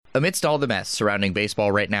Amidst all the mess surrounding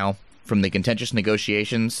baseball right now, from the contentious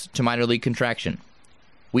negotiations to minor league contraction,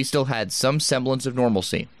 we still had some semblance of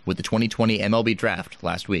normalcy with the 2020 MLB draft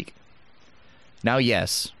last week. Now,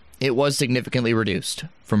 yes, it was significantly reduced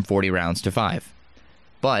from 40 rounds to 5,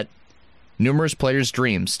 but numerous players'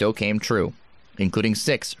 dreams still came true, including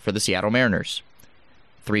 6 for the Seattle Mariners.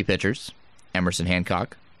 3 pitchers, Emerson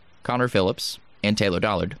Hancock, Connor Phillips, and Taylor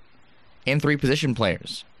Dollard, and 3 position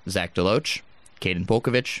players, Zach DeLoach, Caden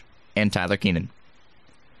Polkovich, and Tyler Keenan.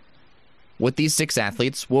 What these 6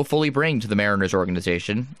 athletes will fully bring to the Mariners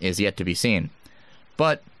organization is yet to be seen,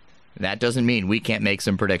 but that doesn't mean we can't make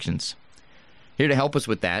some predictions. Here to help us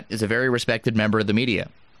with that is a very respected member of the media,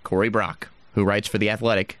 Corey Brock, who writes for The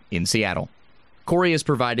Athletic in Seattle. Corey has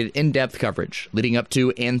provided in-depth coverage leading up to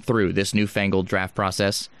and through this newfangled draft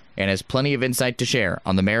process and has plenty of insight to share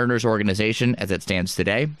on the Mariners organization as it stands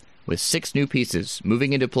today, with 6 new pieces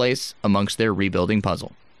moving into place amongst their rebuilding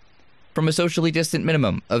puzzle. From a socially distant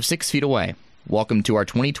minimum of 6 feet away, welcome to our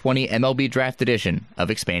 2020 MLB Draft edition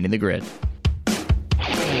of Expanding the Grid.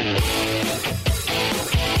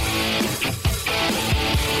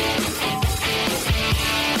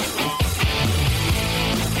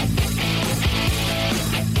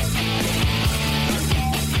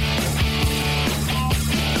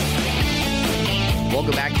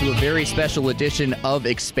 Welcome back to a very special edition of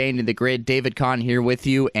Expanding the Grid. David Kahn here with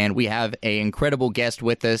you, and we have an incredible guest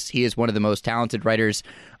with us. He is one of the most talented writers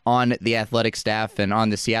on the Athletic staff and on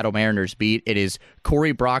the Seattle Mariners beat. It is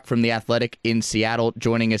Corey Brock from the Athletic in Seattle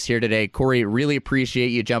joining us here today. Corey, really appreciate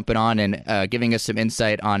you jumping on and giving us some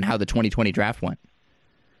insight on how the 2020 draft went.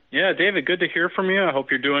 Yeah, David, good to hear from you. I hope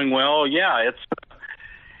you're doing well. Yeah,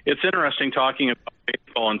 it's interesting talking about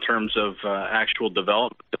baseball in terms of actual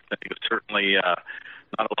development. I think it's certainly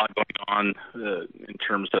not a lot going on in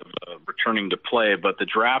terms of returning to play, but the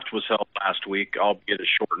draft was held last week, albeit a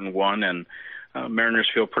shortened one, and Mariners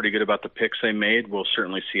feel pretty good about the picks they made. We'll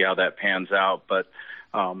certainly see how that pans out, but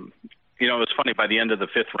it was funny. By the end of the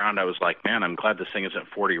 5th round, I was like, man, I'm glad this thing isn't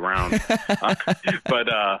 40 rounds.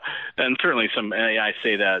 And certainly I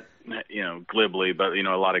say that, glibly, but,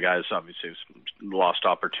 a lot of guys obviously lost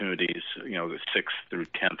opportunities, the 6th through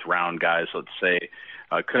 10th round guys, let's say,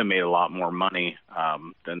 could have made a lot more money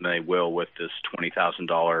than they will with this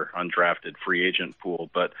 $20,000 undrafted free agent pool.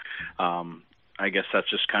 But I guess that's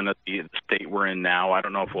just kind of the state we're in now. I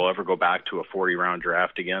don't know if we'll ever go back to a 40-round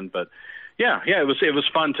draft again, but yeah, it was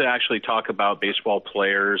fun to actually talk about baseball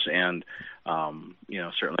players, and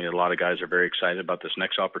certainly a lot of guys are very excited about this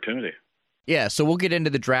next opportunity. Yeah, so we'll get into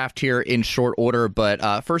the draft here in short order,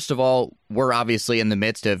 but first of all, we're obviously in the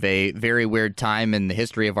midst of a very weird time in the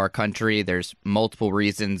history of our country. There's multiple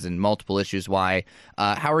reasons and multiple issues why.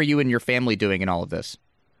 How are you and your family doing in all of this?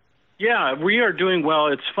 Yeah, we are doing well.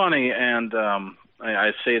 It's funny, and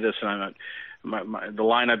I say this, and the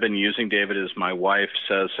line I've been using, David, is my wife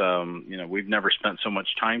says, we've never spent so much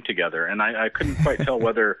time together, and I couldn't quite tell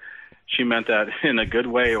whether she meant that in a good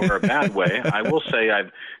way or a bad way. I will say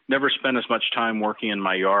I've never spent as much time working in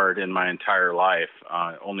my yard in my entire life,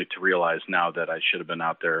 only to realize now that I should have been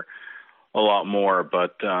out there a lot more.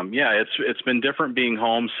 But it's been different being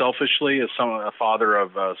home. Selfishly, as a father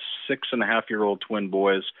of 6.5-year-old twin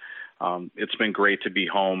boys, it's been great to be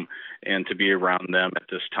home and to be around them at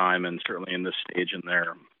this time, and certainly in this stage in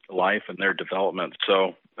their life and their development.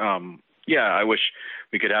 So, I wish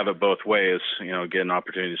we could have it both ways, get an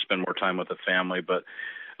opportunity to spend more time with the family. But,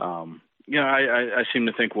 I seem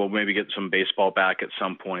to think we'll maybe get some baseball back at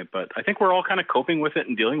some point. But I think we're all kind of coping with it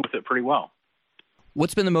and dealing with it pretty well.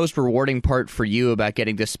 What's been the most rewarding part for you about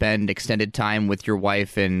getting to spend extended time with your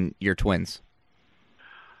wife and your twins?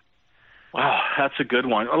 Wow, that's a good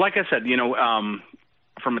one. Like I said,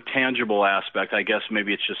 from a tangible aspect, I guess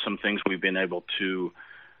maybe it's just some things we've been able to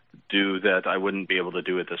do that I wouldn't be able to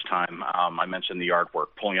do at this time. I mentioned the yard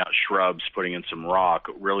work, pulling out shrubs, putting in some rock,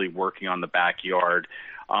 really working on the backyard,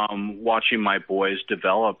 watching my boys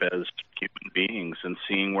develop as human beings and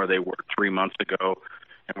seeing where they were 3 months ago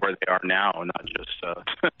and where they are now, not just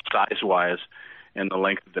size-wise and the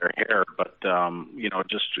length of their hair, but,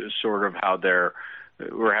 just sort of how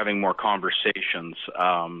we're having more conversations,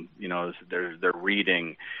 they're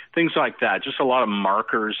reading, things like that. Just a lot of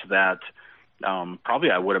markers that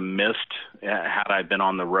probably I would have missed had I been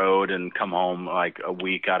on the road and come home like a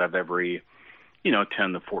week out of every, 10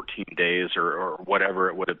 to 14 days or whatever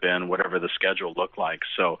it would have been, whatever the schedule looked like.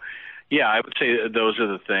 So, yeah, I would say those are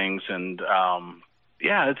the things. And,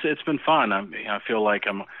 Yeah, it's been fun. I feel like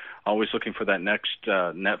I'm always looking for that next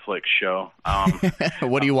Netflix show.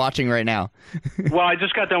 What are you watching right now? Well, I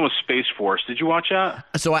just got done with Space Force. Did you watch that?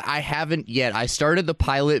 So I haven't yet. I started the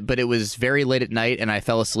pilot, but it was very late at night, and I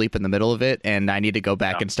fell asleep in the middle of it, and I need to go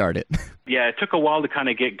back and start it. Yeah, it took a while to kind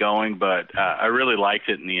of get going, but I really liked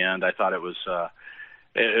it in the end. I thought it was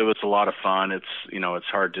a lot of fun. It's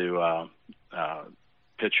hard to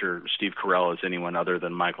picture Steve Carell as anyone other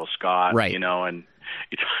than Michael Scott, right? And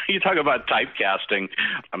you talk about typecasting.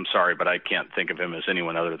 I'm sorry, but I can't think of him as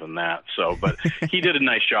anyone other than that. So, but he did a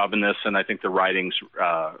nice job in this, and I think the writings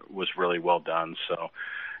was really well done. So,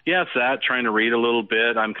 yeah, it's that. Trying to read a little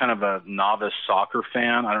bit. I'm kind of a novice soccer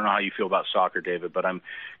fan. I don't know how you feel about soccer, David, but I'm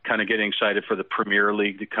kind of getting excited for the Premier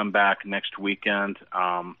League to come back next weekend.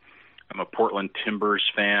 I'm a Portland Timbers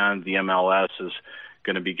fan. The MLS is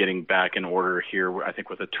going to be getting back in order here, I think,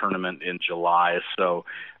 with a tournament in July. So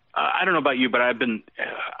I don't know about you, but I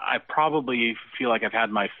probably feel like I've had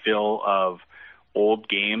my fill of old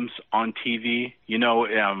games on TV.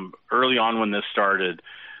 Early on when this started,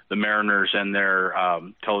 the Mariners and their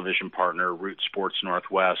television partner, Root Sports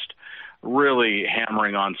Northwest, really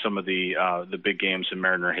hammering on some of the big games in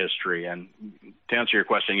Mariner history. And to answer your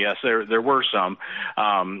question, yes, there were some.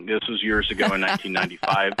 This was years ago in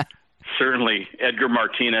 1995. Certainly, Edgar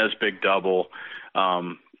Martinez big double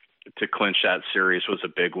to clinch that series was a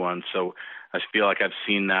big one. So I feel like I've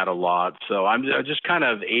seen that a lot. So I'm just kind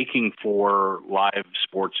of aching for live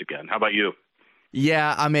sports again. How about you?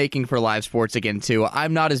 Yeah, I'm aching for live sports again, too.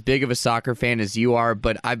 I'm not as big of a soccer fan as you are,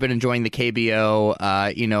 but I've been enjoying the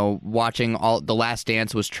KBO. Watching The Last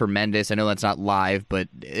Dance was tremendous. I know that's not live, but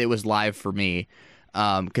it was live for me.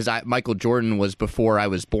 Because Michael Jordan was before I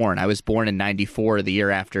was born. I was born in '94, the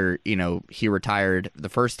year after he retired the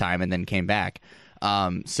first time and then came back.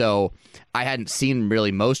 So I hadn't seen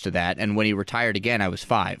really most of that, and when he retired again, I was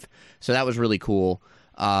 5. So that was really cool.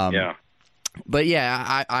 Yeah. But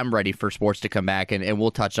yeah, I'm ready for sports to come back, and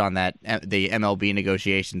we'll touch on that, the MLB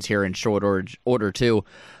negotiations here in short order too.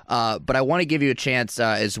 But I want to give you a chance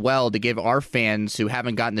as well to give our fans who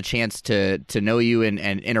haven't gotten the chance to know you and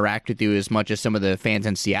interact with you as much as some of the fans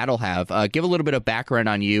in Seattle have, give a little bit of background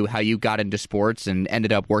on you, how you got into sports and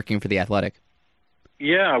ended up working for The Athletic.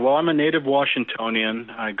 Yeah, well, I'm a native Washingtonian.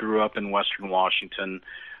 I grew up in Western Washington,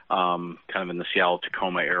 kind of in the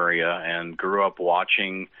Seattle-Tacoma area, and grew up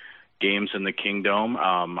watching games in the Kingdome.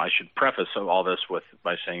 I should preface all this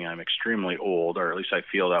by saying I'm extremely old, or at least I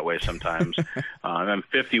feel that way sometimes. I'm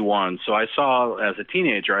 51, so as a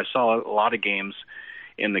teenager, I saw a lot of games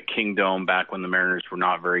in the Kingdome back when the Mariners were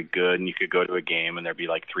not very good, and you could go to a game and there'd be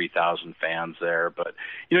like 3,000 fans there. But,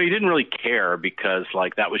 you didn't really care because,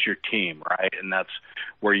 that was your team, right? And that's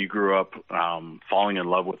where you grew up falling in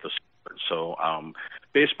love with the sport. So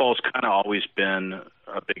baseball's kind of always been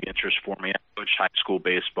a big interest for me. I coached high school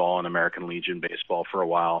baseball and American Legion baseball for a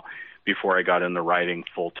while before I got into writing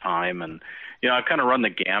full time. And, I've kind of run the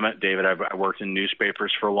gamut, David. I worked in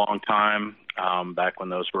newspapers for a long time, back when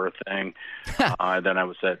those were a thing. Then I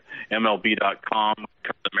was at MLB.com,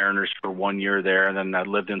 covered the Mariners for 1 year there. And then I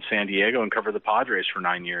lived in San Diego and covered the Padres for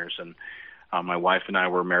 9 years. And my wife and I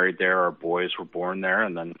were married there. Our boys were born there.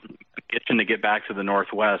 And then itching to get back to the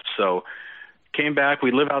Northwest. So came back.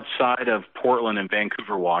 We live outside of Portland in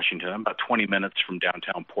Vancouver, Washington. I'm about 20 minutes from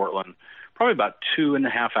downtown Portland, probably about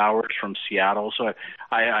 2.5 hours from Seattle. So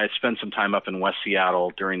I spend some time up in West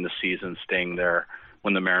Seattle during the season, staying there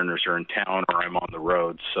when the Mariners are in town or I'm on the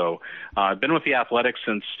road. So I've been with the Athletics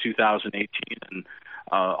since 2018, and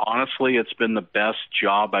honestly, it's been the best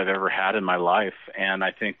job I've ever had in my life. And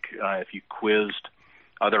I think if you quizzed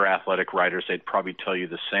other athletic writers, they'd probably tell you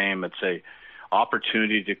the same. It's a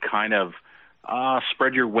opportunity to kind of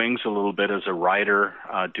spread your wings a little bit as a writer,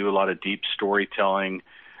 do a lot of deep storytelling,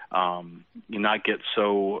 you not get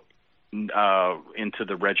so into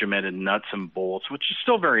the regimented nuts and bolts, which is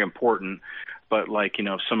still very important. But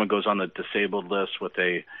if someone goes on the disabled list with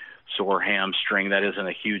a sore hamstring, that isn't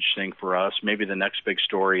a huge thing for us. Maybe the next big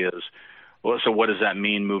story is, well, so what does that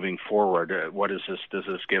mean moving forward? What is this? Does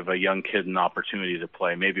this give a young kid an opportunity to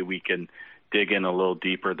play? Maybe we can dig in a little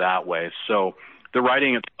deeper that way. So the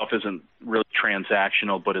writing itself isn't really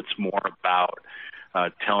transactional, but it's more about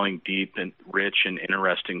telling deep and rich and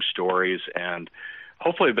interesting stories. And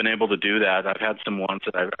hopefully I've been able to do that. I've had some ones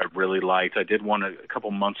that I've really liked. I did one a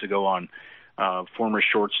couple months ago on former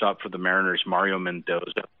shortstop for the Mariners, Mario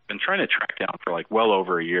Mendoza. I've been trying to track down for well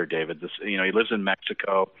over a year, David. He lives in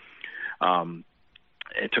Mexico.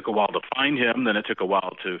 It took a while to find him. Then it took a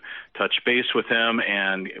while to touch base with him.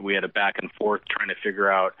 And we had a back and forth trying to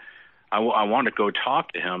figure out I wanted to go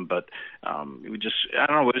talk to him, but I don't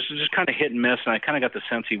know, it was just kind of hit and miss, and I kind of got the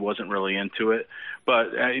sense he wasn't really into it.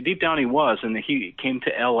 But deep down he was, and he came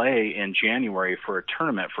to L.A. in January for a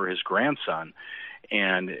tournament for his grandson.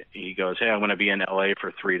 And he goes, hey, I'm going to be in L.A.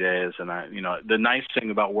 for 3 days. And the nice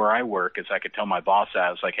thing about where I work is I could tell my boss that.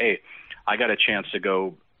 I was like, hey, I got a chance to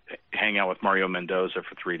go hang out with Mario Mendoza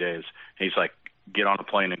for 3 days. And he's like, get on a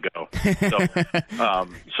plane and go.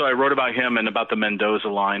 So I wrote about him and about the Mendoza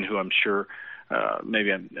line, who I'm sure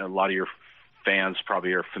maybe a lot of your fans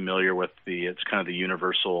probably are familiar with. It's kind of the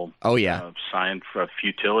universal sign for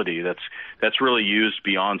futility that's really used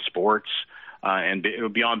beyond sports and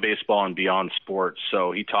beyond baseball and beyond sports.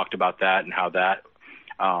 So he talked about that and how that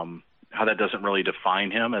doesn't really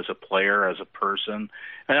define him as a player, as a person.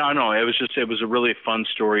 And I don't know, it was a really fun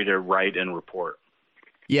story to write and report.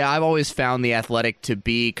 Yeah, I've always found The Athletic to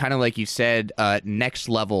be kind of like you said, next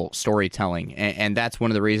level storytelling, and that's one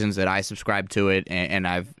of the reasons that I subscribe to it. And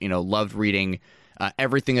I've loved reading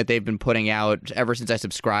everything that they've been putting out ever since I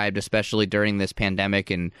subscribed, especially during this pandemic.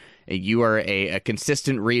 And you are a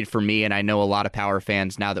consistent read for me, and I know a lot of Power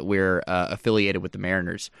fans now that we're affiliated with the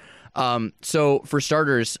Mariners. So for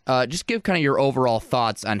starters, just give kind of your overall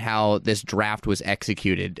thoughts on how this draft was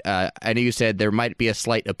executed. I know you said there might be a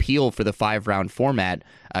slight appeal for the 5-round format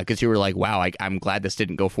because you were like, wow, I'm glad this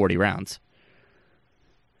didn't go 40 rounds.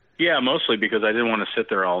 Yeah, mostly because I didn't want to sit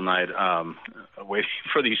there all night waiting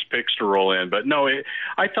for these picks to roll in. But no,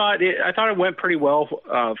 I thought it went pretty well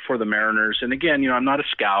for the Mariners. And again, I'm not a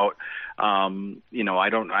scout.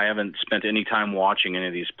 I haven't spent any time watching any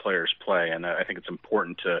of these players play, and I think it's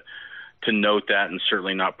important to note that, and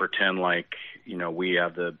certainly not pretend like we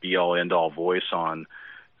have the be-all end-all voice on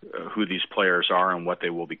who these players are and what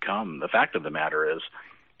they will become. The fact of the matter is,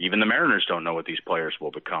 even the Mariners don't know what these players will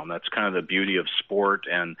become. That's kind of the beauty of sport,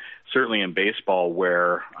 and certainly in baseball,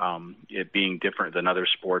 where it being different than other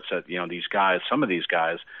sports, that some of these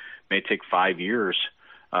guys may take 5 years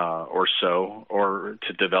or so, or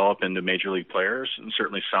to develop into major league players, and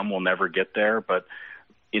certainly some will never get there. But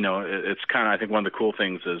it's kind of, I think one of the cool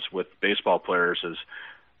things is with baseball players is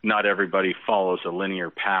not everybody follows a linear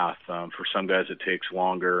path. For some guys it takes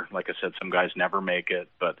longer. Like I said, some guys never make it,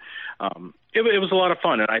 but it was a lot of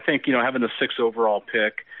fun. And I think having the 6th overall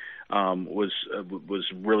pick was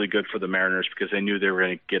really good for the Mariners because they knew they were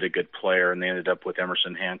going to get a good player, and they ended up with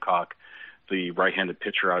Emerson Hancock, the right-handed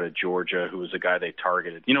pitcher out of Georgia, who was the guy they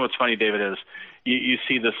targeted. What's funny, David, is you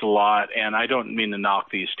see this a lot, and I don't mean to knock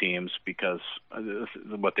these teams because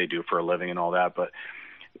what they do for a living and all that, but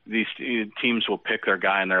these teams will pick their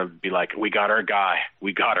guy and they'll be like, we got our guy.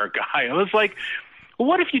 And it's like, well,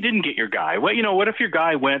 what if you didn't get your guy? What if your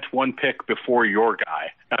guy went one pick before your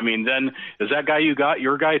guy? I mean, then is that guy you got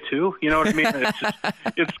your guy too? You know what I mean?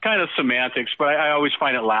 It's kind of semantics, but I always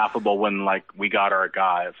find it laughable when we got our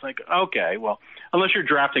guy. It's like, okay, well, unless you're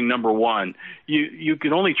drafting number 1, you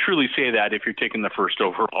can only truly say that if you're taking the 1st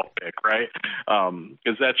overall pick, right?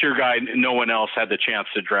 Because that's your guy. No one else had the chance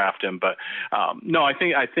to draft him. But no, I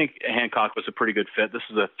think Hancock was a pretty good fit. This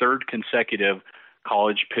is the 3rd consecutive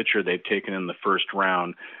college pitcher they've taken in the 1st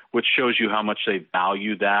round, which shows you how much they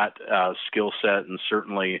value that skill set, and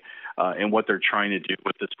certainly in what they're trying to do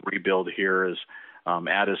with this rebuild here is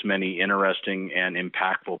add as many interesting and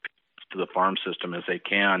impactful to the farm system as they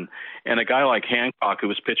can. And a guy like Hancock, who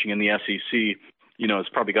was pitching in the SEC, has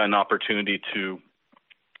probably got an opportunity to,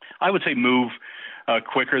 I would say, move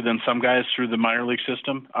quicker than some guys through the minor league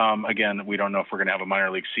system. Again, we don't know if we're going to have a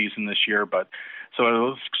minor league season this year, but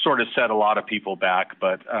so it sort of set a lot of people back.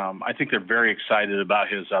 But I think they're very excited about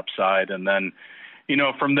his upside. And then,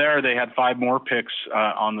 from there, they had 5 more picks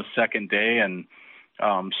on the 2nd day and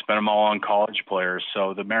spent them all on college players.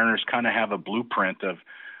 So the Mariners kind of have a blueprint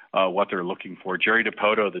of what they're looking for. Jerry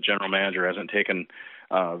Dipoto, the general manager, hasn't taken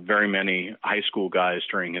very many high school guys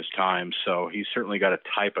during his time, so he's certainly got a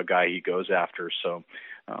type of guy he goes after. So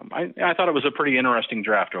I thought it was a pretty interesting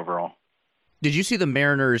draft overall. Did you see the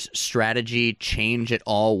Mariners' strategy change at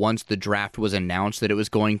all once the draft was announced that it was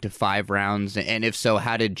going to 5 rounds? And if so,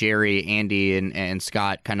 how did Jerry, Andy, and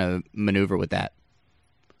Scott kind of maneuver with that?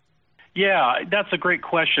 Yeah, that's a great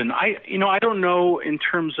question. I don't know in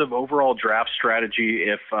terms of overall draft strategy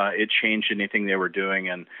if it changed anything they were doing.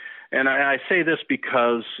 And I say this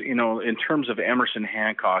because, in terms of Emerson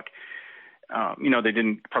Hancock, they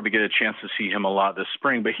didn't probably get a chance to see him a lot this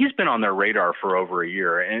spring, but he's been on their radar for over a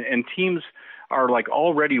year. And teams are like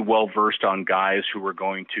already well versed on guys who are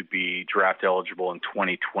going to be draft eligible in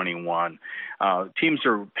 2021. Teams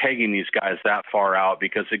are pegging these guys that far out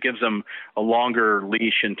because it gives them a longer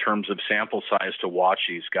leash in terms of sample size to watch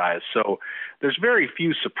these guys. So there's very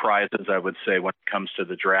few surprises, I would say, when it comes to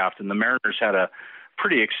the draft. And the Mariners had a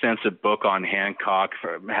pretty extensive book on Hancock,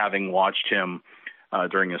 for having watched him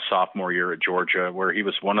during his sophomore year at Georgia, where he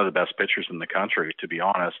was one of the best pitchers in the country, to be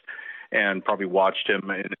honest, and probably watched him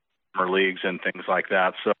in summer leagues and things like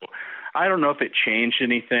that. So I don't know if it changed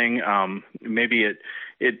anything. Maybe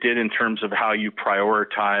it did in terms of how you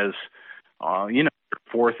prioritize,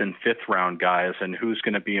 fourth and fifth round guys and who's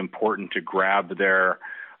going to be important to grab there.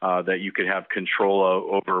 That you could have control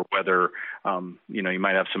over whether, you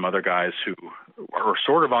might have some other guys who are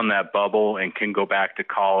sort of on that bubble and can go back to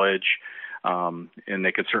college. And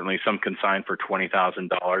they could certainly, some can sign for $20,000.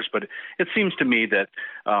 But it seems to me that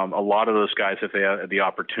a lot of those guys, if they had the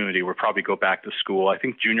opportunity, would probably go back to school. I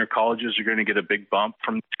think junior colleges are going to get a big bump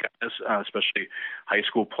from these guys, especially high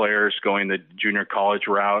school players going the junior college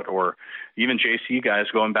route, or even JC guys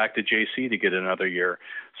going back to JC to get another year.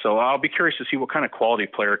 So I'll be curious to see what kind of quality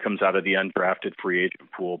player comes out of the undrafted free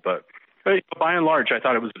agent pool. But by and large, I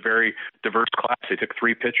thought it was a very diverse class. They took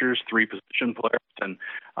 3 pitchers, 3 position players, and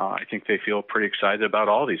I think they feel pretty excited about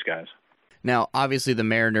all these guys. Now, obviously, the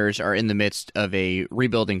Mariners are in the midst of a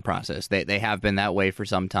rebuilding process. They have been that way for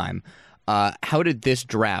some time. How did this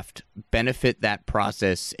draft benefit that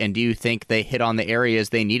process, and do you think they hit on the areas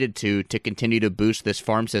they needed to continue to boost this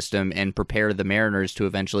farm system and prepare the Mariners to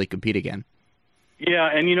eventually compete again?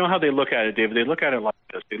 Yeah, and you know how they look at it, David? They look at it like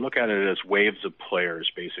this. They look at it as waves of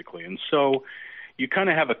players, basically. And so you kind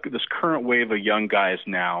of have this current wave of young guys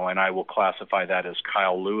now, and I will classify that as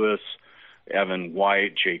Kyle Lewis, Evan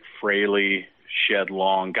White, Jake Fraley, Shed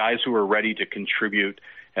Long, guys who are ready to contribute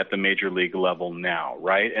at the major league level now,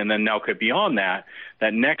 right? And then now beyond that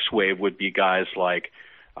next wave would be guys like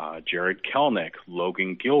Jared Kelnick,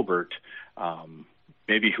 Logan Gilbert,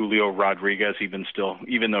 maybe Julio Rodriguez, even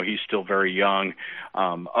though he's still very young.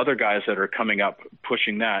 Other guys that are coming up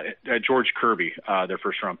pushing that. George Kirby, their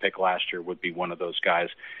first-round pick last year, would be one of those guys,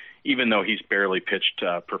 even though he's barely pitched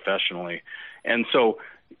professionally. And so,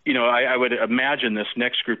 I would imagine this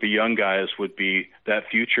next group of young guys would be that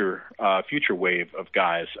future wave of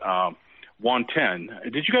guys. Juan Ten.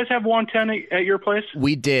 Did you guys have Juan Ten at your place?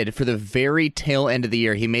 We did. For the very tail end of the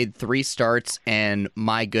year, he made 3 starts, and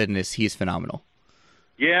my goodness, he's phenomenal.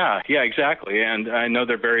 Yeah, exactly. And I know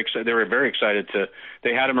they're very excited. They were very excited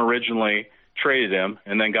they had him originally, traded him,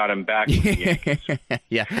 and then got him back.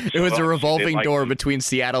 Yeah, it was a revolving door between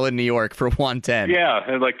Seattle and New York for Juan Ten.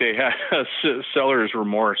 Yeah, like they had a seller's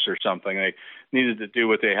remorse or something. They needed to do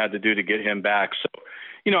what they had to do to get him back. So,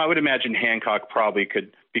 I would imagine Hancock probably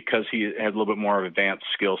could, because he had a little bit more of advanced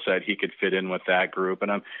skill set, he could fit in with that group.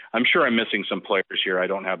 And I'm sure I'm missing some players here. I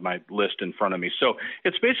don't have my list in front of me. So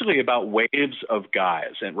it's basically about waves of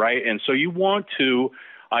guys, right? And so you want to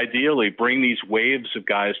ideally bring these waves of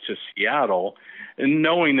guys to Seattle, and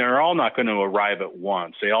knowing they're all not going to arrive at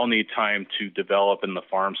once. They all need time to develop in the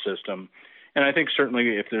farm system. And I think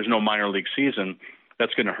certainly if there's no minor league season,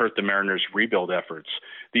 that's going to hurt the Mariners' rebuild efforts.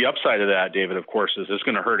 The upside of that, David, of course, is it's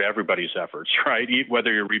going to hurt everybody's efforts, right?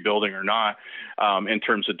 Whether you're rebuilding or not, in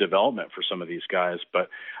terms of development for some of these guys. But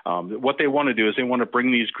what they want to do is they want to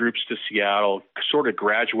bring these groups to Seattle, sort of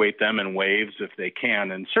graduate them in waves if they can.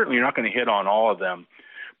 And certainly you're not going to hit on all of them,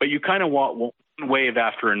 but you kind of want one wave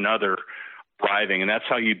after another arriving, and that's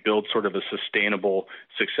how you build sort of a sustainable,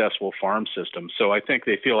 successful farm system. So I think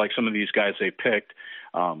they feel like some of these guys they picked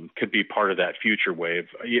could be part of that future wave,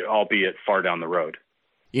 albeit far down the road.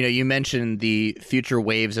 You mentioned the future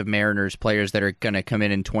waves of Mariners players that are going to come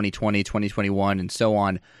in 2020, 2021, and so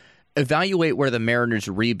on. Evaluate where the Mariners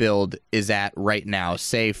rebuild is at right now,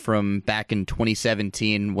 say from back in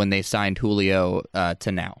 2017 when they signed Julio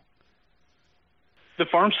to now. The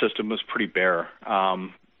farm system was pretty bare.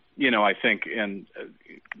 I think, and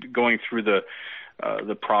going through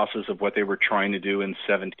the process of what they were trying to do in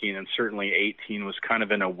 17 and certainly 18 was kind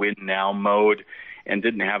of in a win now mode and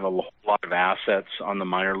didn't have a lot of assets on the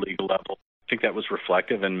minor league level. I think that was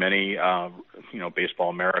reflective in many, Baseball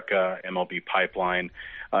America, MLB Pipeline,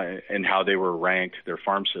 and how they were ranked, their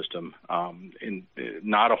farm system. In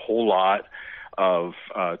not a whole lot of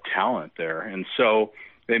talent there. And so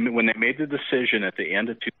when they made the decision at the end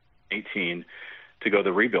of 2018 to go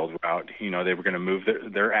the rebuild route, they were going to move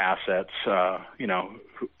their assets,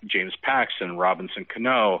 James Paxton, Robinson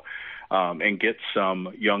Cano, and get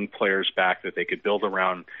some young players back that they could build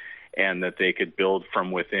around and that they could build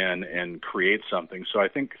from within and create something. So I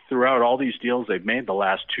think throughout all these deals they've made the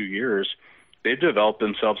last 2 years, they've developed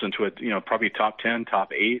themselves into a probably top 10,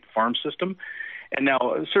 top 8 farm system. And now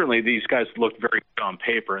certainly these guys look very good on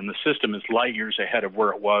paper, and the system is light years ahead of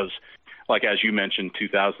where it was, like as you mentioned,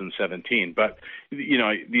 2017. But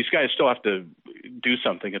these guys still have to do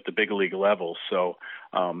something at the big league level. So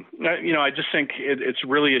I just think it's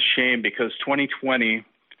really a shame, because 2020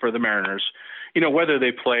 for the Mariners, whether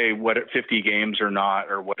they play 50 games or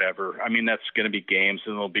not or whatever, I mean, that's going to be games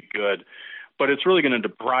and they'll be good. But it's really going to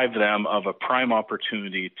deprive them of a prime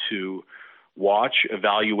opportunity to watch,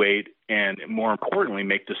 evaluate, and more importantly,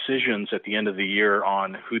 make decisions at the end of the year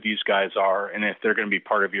on who these guys are and if they're going to be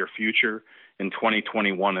part of your future in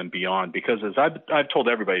 2021 and beyond. Because as I've told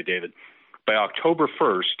everybody, David, by October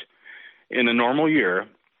 1st, in a normal year,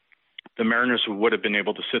 the Mariners would have been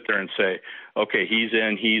able to sit there and say, okay, he's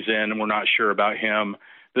in, and we're not sure about him.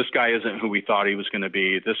 This guy isn't who we thought he was going to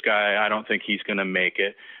be. This guy, I don't think he's going to make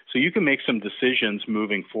it. So you can make some decisions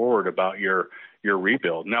moving forward about your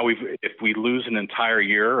rebuild. Now, if we lose an entire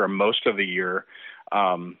year or most of a year,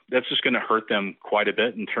 that's just going to hurt them quite a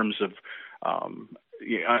bit in terms of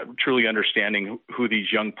truly understanding who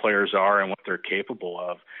these young players are and what they're capable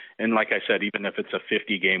of. And like I said, even if it's a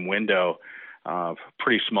 50-game window,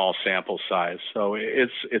 pretty small sample size. So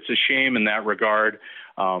it's a shame in that regard.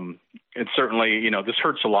 It's certainly, this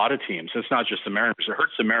hurts a lot of teams. It's not just the Mariners. It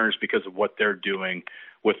hurts the Mariners because of what they're doing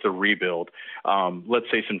with the rebuild. Let's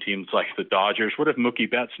say some teams like the Dodgers. What if Mookie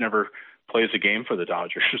Betts never plays a game for the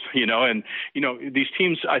Dodgers? These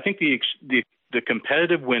teams, I think the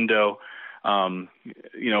competitive window,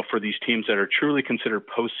 for these teams that are truly considered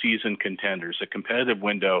postseason contenders, a competitive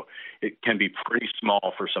window, it can be pretty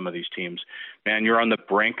small for some of these teams. Man, you're on the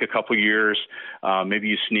brink a couple years. Maybe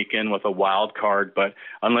you sneak in with a wild card, but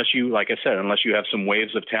unless you have some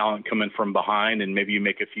waves of talent coming from behind and maybe you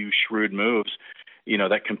make a few shrewd moves,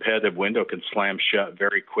 that competitive window can slam shut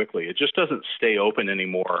very quickly. It just doesn't stay open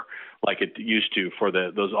anymore like it used to for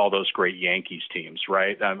all those great Yankees teams,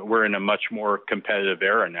 right? We're in a much more competitive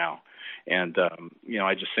era now. And,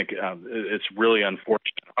 I just think it's really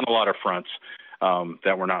unfortunate on a lot of fronts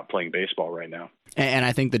that we're not playing baseball right now. And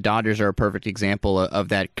I think the Dodgers are a perfect example of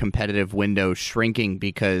that competitive window shrinking,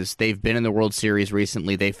 because they've been in the World Series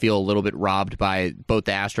recently. They feel a little bit robbed by both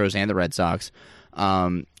the Astros and the Red Sox.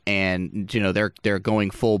 And they're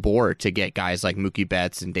going full bore to get guys like Mookie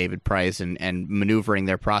Betts and David Price and maneuvering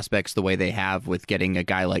their prospects the way they have with getting a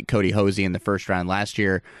guy like Cody Hosey in the first round last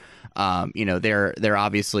year. They're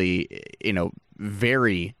obviously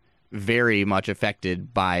very, very much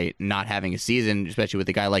affected by not having a season, especially with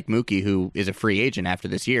a guy like Mookie, who is a free agent after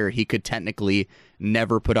this year. He could technically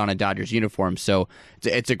never put on a Dodgers uniform. So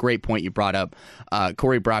it's a great point you brought up.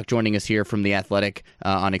 Corey Brock joining us here from The Athletic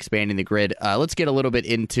on Expanding the Grid. Let's get a little bit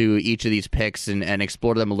into each of these picks and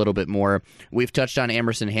explore them a little bit more. We've touched on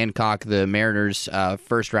Emerson Hancock, the Mariners'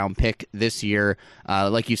 first-round pick this year.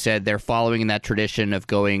 Like you said, they're following in that tradition of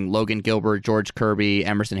going Logan Gilbert, George Kirby,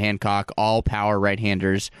 Emerson Hancock, all power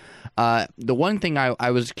right-handers. The one thing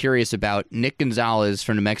I was curious about, Nick Gonzalez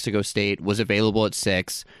from New Mexico State was available at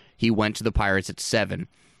 6. He went to the Pirates at 7.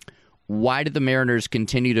 Why did the Mariners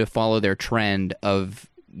continue to follow their trend of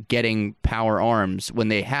getting power arms when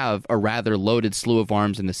they have a rather loaded slew of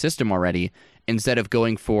arms in the system already, instead of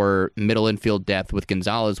going for middle infield depth with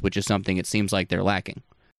Gonzalez, which is something it seems like they're lacking?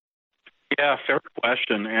 Yeah, fair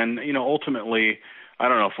question. And, ultimately, I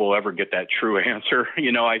don't know if we'll ever get that true answer.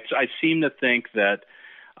 I seem to think that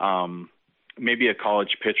maybe a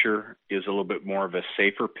college pitcher is a little bit more of a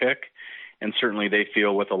safer pick. And certainly they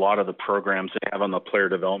feel with a lot of the programs they have on the player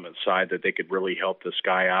development side that they could really help this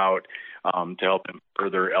guy out to help him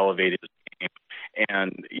further elevate his game.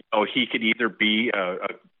 And, he could either be a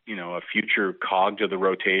future cog to the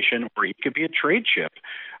rotation, or he could be a trade chip.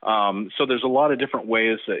 So there's a lot of different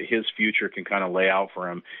ways that his future can kind of lay out for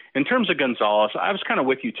him. In terms of Gonzalez, I was kind of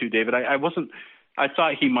with you too, David. I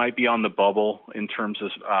thought he might be on the bubble in terms of,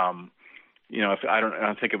 I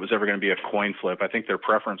don't think it was ever going to be a coin flip. I think their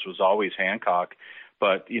preference was always Hancock.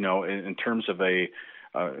 But, in terms of a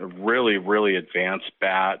really, really advanced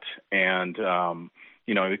bat and,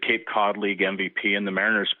 the Cape Cod League MVP, and the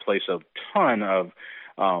Mariners place a ton of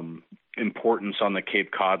importance on the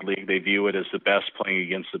Cape Cod League. They view it as the best playing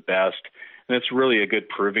against the best. And it's really a good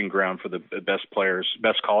proving ground for the best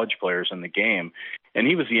college players in the game. And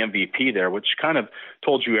he was the MVP there, which kind of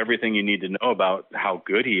told you everything you need to know about how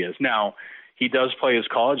good he is. Now, he does play his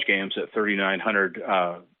college games at 3,900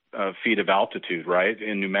 feet of altitude, right,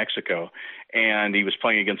 in New Mexico. And he was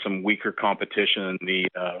playing against some weaker competition in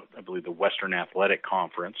I believe the Western Athletic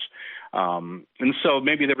Conference. And so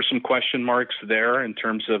maybe there were some question marks there in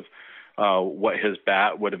terms of what his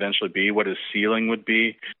bat would eventually be, what his ceiling would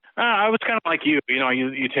be. I was kind of like you.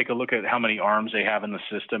 You take a look at how many arms they have in the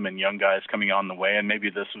system and young guys coming on the way, and maybe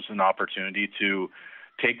this was an opportunity to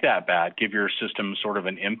take that bat, give your system sort of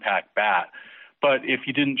an impact bat. But if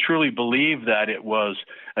you didn't truly believe that it was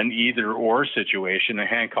an either-or situation, and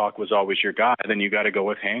Hancock was always your guy, then you got to go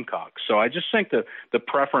with Hancock. So I just think that the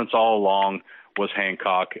preference all along was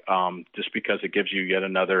Hancock, just because it gives you yet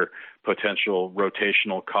another potential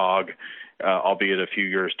rotational cog, albeit a few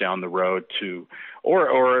years down the road,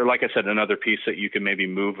 or like I said, another piece that you can maybe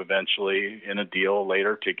move eventually in a deal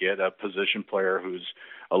later to get a position player who's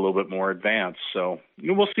a little bit more advanced. So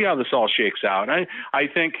we'll see how this all shakes out. I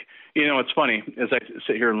think, it's funny, as I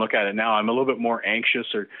sit here and look at it now, I'm a little bit more anxious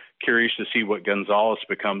or curious to see what Gonzalez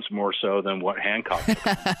becomes more so than what Hancock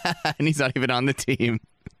becomes. And he's not even on the team.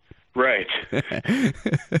 Right.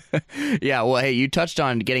 Yeah, well, hey, you touched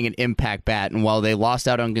on getting an impact bat, and while they lost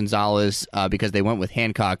out on Gonzalez because they went with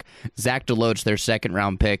Hancock, Zach DeLoach, their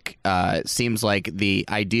second-round pick, seems like the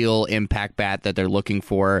ideal impact bat that they're looking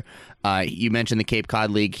for. You mentioned the Cape Cod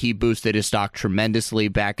League. He boosted his stock tremendously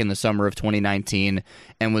back in the summer of 2019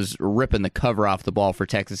 and was ripping the cover off the ball for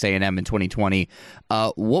Texas A&M in 2020.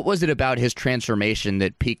 What was it about his transformation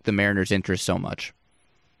that piqued the Mariners' interest so much?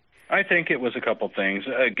 I think it was a couple things.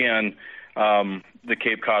 Again, the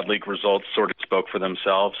Cape Cod League results sort of spoke for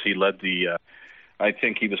themselves. He led I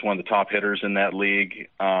think he was one of the top hitters in that league.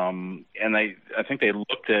 And I think they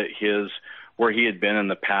looked at where he had been in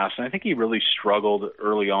the past, and I think he really struggled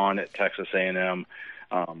early on at Texas A&M.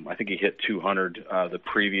 I think he hit 200 the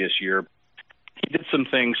previous year. He did some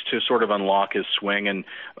things to sort of unlock his swing and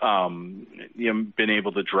been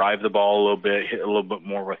able to drive the ball a little bit, hit a little bit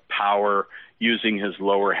more with power, using his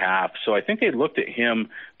lower half. So I think they looked at him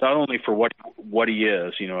not only for what he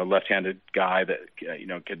is, a left-handed guy that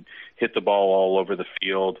could hit the ball all over the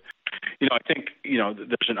field. I think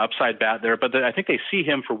there's an upside bat there, but I think they see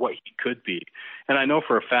him for what he could be. And I know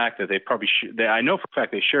for a fact that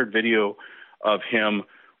they shared video of him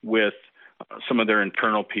with some of their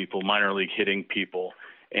internal people, minor league hitting people,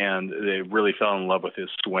 and they really fell in love with his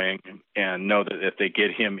swing and know that if they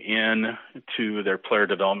get him in to their player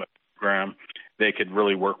development program, they could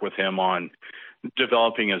really work with him on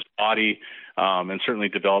developing his body and certainly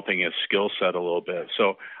developing his skill set a little bit.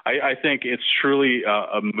 So I think it's truly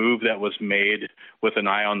a move that was made with an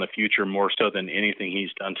eye on the future more so than anything he's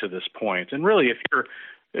done to this point. And really,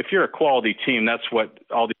 if you're a quality team, that's what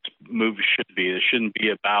all these moves should be. It shouldn't be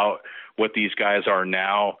about what these guys are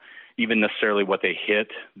now, even necessarily what they hit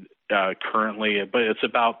currently, but it's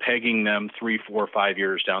about pegging them 3, 4, 5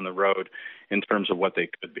 years down the road in terms of what they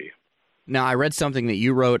could be. Now, I read something that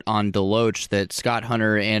you wrote on DeLoach that Scott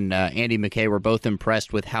Hunter and Andy McKay were both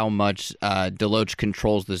impressed with how much DeLoach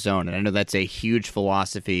controls the zone. And I know that's a huge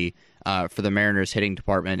philosophy for the Mariners hitting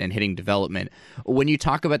department and hitting development. When you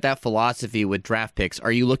talk about that philosophy with draft picks,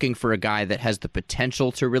 are you looking for a guy that has the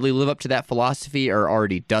potential to really live up to that philosophy or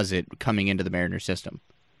already does it coming into the Mariners system?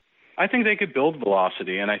 I think they could build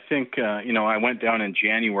velocity. And I think, I went down in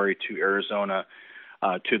January to Arizona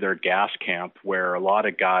to their gas camp where a lot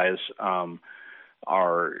of guys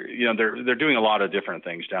are, they're doing a lot of different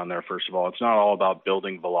things down there. First of all, it's not all about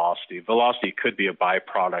building velocity. Velocity could be a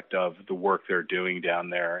byproduct of the work they're doing down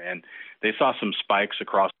there. And they saw some spikes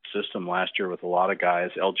across the system last year with a lot of guys.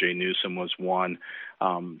 LJ Newsome was one.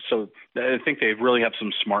 So I think they really have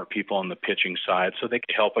some smart people on the pitching side, so they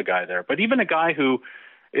could help a guy there. But even a guy who,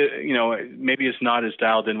 maybe is not as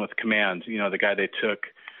dialed in with command, the guy they took,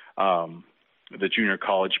 the junior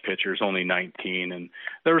college pitcher is only 19, and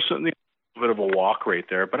there was a bit of a walk rate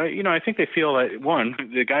there. But I think they feel that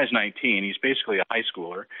the guy's 19, he's basically a high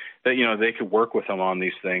schooler, that they could work with him on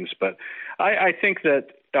these things. But I think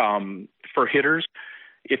that for hitters,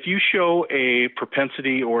 if you show a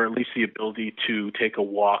propensity or at least the ability to take a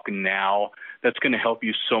walk now, that's going to help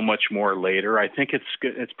you so much more later. I think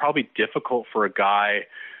it's probably difficult for a guy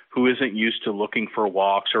who isn't used to looking for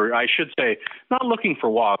walks, or I should say, not looking for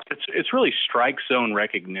walks. It's really strike zone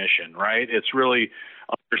recognition, right? It's really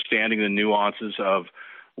understanding the nuances of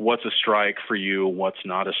what's a strike for you, what's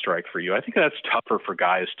not a strike for you. I think that's tougher for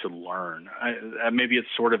guys to learn. Maybe it's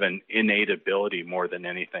sort of an innate ability more than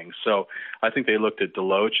anything. So I think they looked at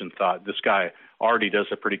DeLoach and thought, this guy already does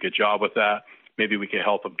a pretty good job with that. Maybe we could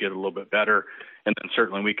help him get a little bit better. And then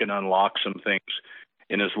certainly we can unlock some things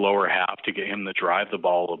in his lower half to get him to drive the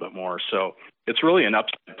ball a little bit more. So it's really an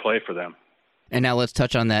upside play for them. And now let's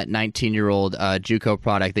touch on that 19-year-old JUCO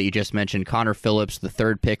product that you just mentioned, Connor Phillips, the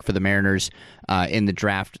third pick for the Mariners in the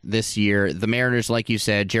draft this year. The Mariners, like you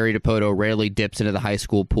said, Jerry Dipoto rarely dips into the high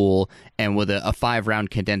school pool, and with a 5-round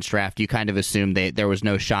condensed draft, you kind of assumed there was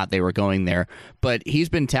no shot they were going there. But he's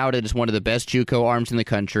been touted as one of the best JUCO arms in the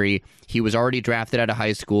country. He was already drafted out of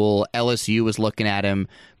high school. LSU was looking at him,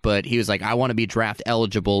 but he was like, I want to be draft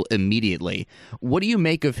eligible immediately. What do you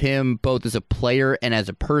make of him both as a player and as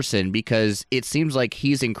a person? Because it seems like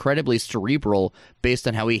he's incredibly cerebral based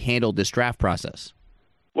on how he handled this draft process.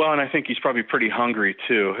 Well, and I think he's probably pretty hungry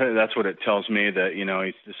too. That's what it tells me, that,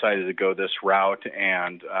 he's decided to go this route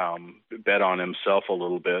and bet on himself a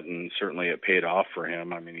little bit, and certainly it paid off for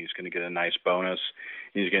him. I mean, he's going to get a nice bonus.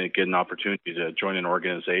 He's going to get an opportunity to join an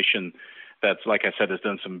organization that's, like I said, has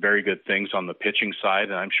done some very good things on the pitching side,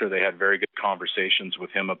 and I'm sure they had very good conversations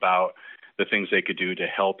with him about the things they could do to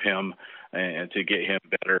help him and to get him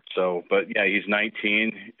better. So, but yeah, he's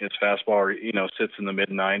 19. His fastball, sits in the mid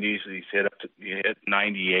 90s. He hit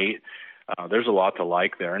 98. There's a lot to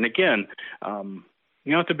like there. And again,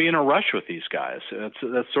 you don't have to be in a rush with these guys.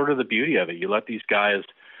 That's sort of the beauty of it. You let these guys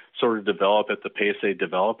sort of develop at the pace they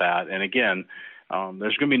develop at. And again,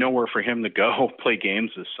 there's going to be nowhere for him to go play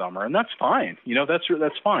games this summer, and that's fine.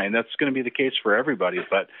 That's fine. That's going to be the case for everybody.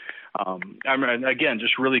 But I'm again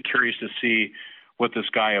just really curious to see what this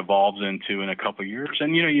guy evolves into in a couple of years.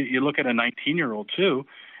 And you look at a 19-year-old too,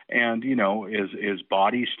 and his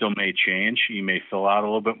body still may change. He may fill out a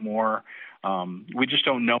little bit more. We just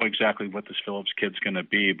don't know exactly what this Phillips kid's going to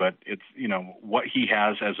be, but it's what he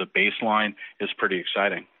has as a baseline is pretty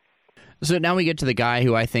exciting. So now we get to the guy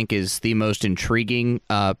who I think is the most intriguing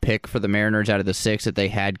pick for the Mariners out of the 6 that they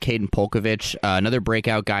had, Caden Polkovich, another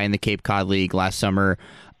breakout guy in the Cape Cod League last summer.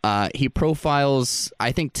 He profiles,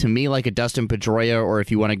 I think, to me, like a Dustin Pedroia, or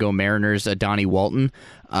if you want to go Mariners, a Donnie Walton.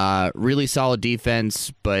 Really solid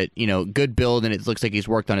defense, but, good build, and it looks like he's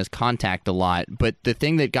worked on his contact a lot. But the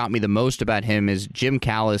thing that got me the most about him is Jim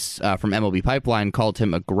Callis from MLB Pipeline called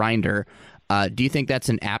him a grinder. Do you think that's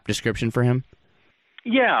an apt description for him?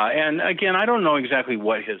 Yeah, and again, I don't know exactly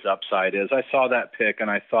what his upside is. I saw that pick, and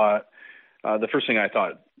I thought the first thing I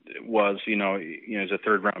thought was, as a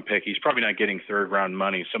third-round pick, he's probably not getting third-round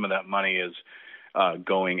money. Some of that money is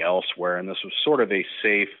going elsewhere, and this was sort of a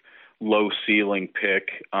safe, low-ceiling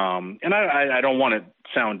pick. And I don't want to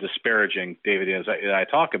sound disparaging, David, as I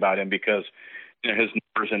talk about him, because his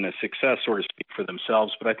numbers and his success sort of speak for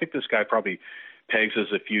themselves. But I think this guy probably pegs as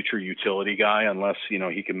a future utility guy, unless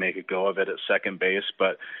he can make a go of it at second base.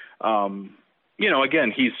 But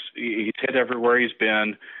again, he's hit everywhere he's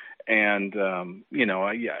been, and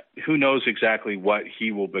who knows exactly what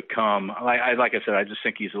he will become. Like I said, I just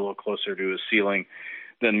think he's a little closer to his ceiling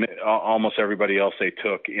than almost everybody else they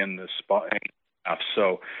took in this spot.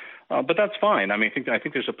 So, but that's fine. I mean, I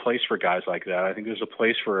think there's a place for guys like that. I think there's a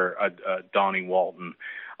place for a Donnie Walton.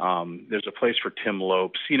 There's a place for Tim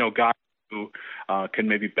Lopes. Guys who can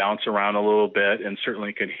maybe bounce around a little bit and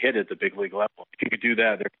certainly can hit at the big league level. If you could do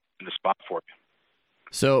that, they're in the spot for you.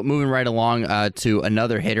 So moving right along to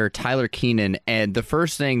another hitter, Tyler Keenan. And the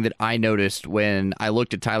first thing that I noticed when I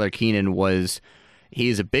looked at Tyler Keenan was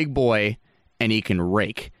he's a big boy and he can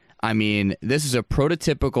rake. I mean, this is a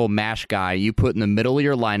prototypical MASH guy you put in the middle of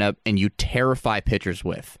your lineup and you terrify pitchers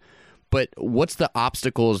with. But what's the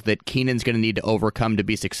obstacles that Keenan's going to need to overcome to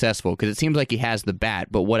be successful? Because it seems like he has the bat,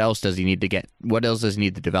 but what else does he need to get? What else does he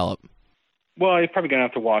need to develop? Well, he's probably going to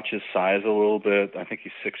have to watch his size a little bit. I think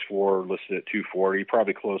he's 6'4", listed at 240,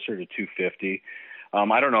 probably closer to 250.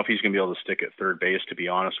 I don't know if he's going to be able to stick at third base, to be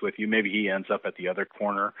honest with you. Maybe he ends up at the other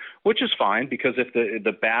corner, which is fine, because if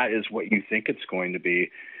the bat is what you think it's going to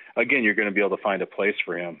be, again, you're going to be able to find a place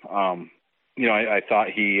for him. I thought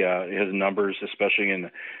his numbers, especially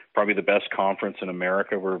in probably the best conference in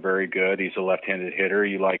America, were very good. He's a left-handed hitter.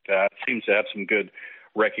 You like that. Seems to have some good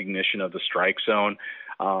recognition of the strike zone.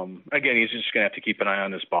 Again, he's just going to have to keep an eye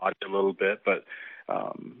on his body a little bit, but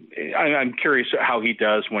I'm curious how he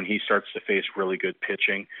does when he starts to face really good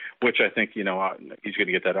pitching, which I think, he's going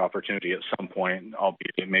to get that opportunity at some point,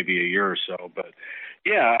 albeit maybe a year or so. But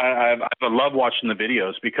yeah, I love watching the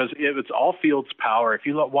videos, because it's all Fields power. If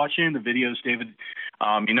you love watching the videos, David,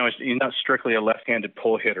 he's not strictly a left-handed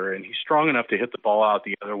pull hitter, and he's strong enough to hit the ball out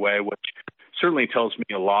the other way, which certainly tells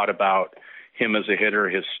me a lot about him as a hitter,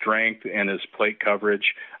 his strength, and his plate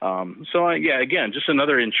coverage. Again, just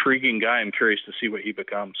another intriguing guy. I'm curious to see what he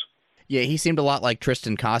becomes. Yeah, he seemed a lot like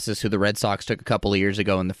Tristan Casas, who the Red Sox took a couple of years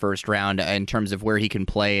ago in the first round, in terms of where he can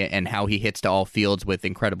play and how he hits to all fields with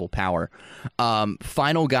incredible power.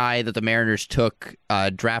 Final guy that the Mariners took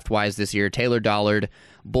draft-wise this year, Taylor Dollard,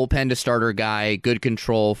 bullpen to starter guy, good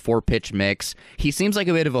control, 4-pitch mix. He seems like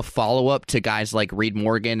a bit of a follow-up to guys like Reed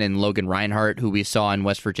Morgan and Logan Reinhart, who we saw in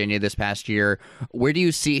West Virginia this past year. Where do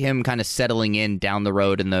you see him kind of settling in down the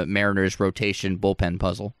road in the Mariners rotation bullpen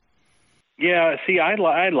puzzle? Yeah, see, I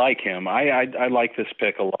like him. I like this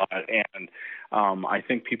pick a lot, and I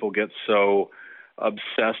think people get so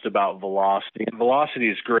obsessed about velocity. And velocity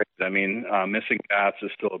is great. I mean, missing bats is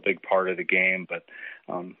still a big part of the game, but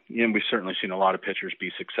we've certainly seen a lot of pitchers be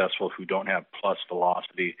successful who don't have plus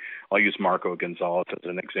velocity. I'll use Marco Gonzalez as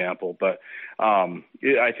an example, but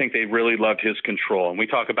I think they really loved his control. And we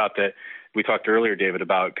talked earlier, David,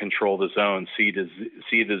 about control the zone, C to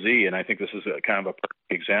Z, and I think this is kind of a perfect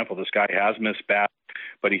example. This guy has missed bats,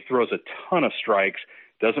 but he throws a ton of strikes,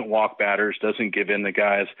 doesn't walk batters, doesn't give in the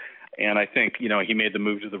guys, and I think, he made the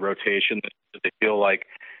move to the rotation. They feel like,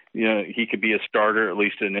 he could be a starter, at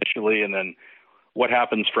least initially, and then what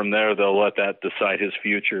happens from there, they'll let that decide his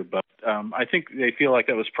future. But I think they feel like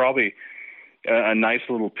that was probably a nice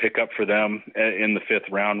little pickup for them in the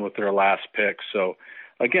 5th round with their last pick. So,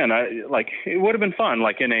 again, it would have been fun,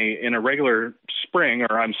 like in a regular spring,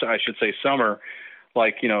 or I should say summer,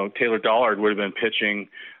 Taylor Dollard would have been pitching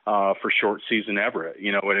for short season Everett,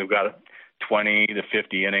 would have got 20 to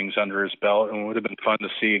 50 innings under his belt, and it would have been fun to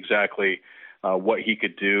see exactly what he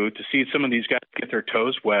could do, to see some of these guys get their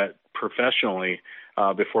toes wet professionally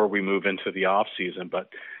before we move into the off season. But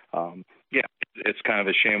it's kind of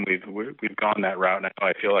a shame we've gone that route. And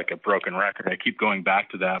I feel like a broken record. I keep going back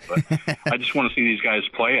to that, but I just want to see these guys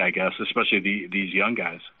play, I guess, especially these young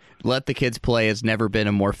guys. Let the kids play has never been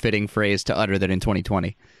a more fitting phrase to utter than in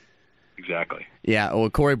 2020. Exactly. Yeah,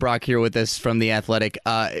 well, Corey Brock here with us from The Athletic.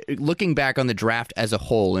 Looking back on the draft as a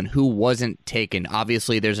whole and who wasn't taken,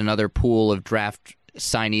 obviously there's another pool of draft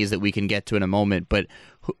signees that we can get to in a moment, but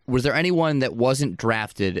was there anyone that wasn't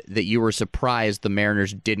drafted that you were surprised the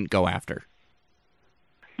Mariners didn't go after?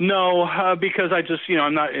 No, because I just,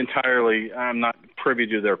 I'm not privy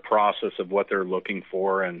to their process of what they're looking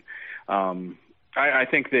for, and I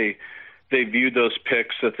think they viewed those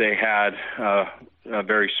picks that they had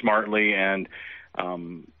very smartly, and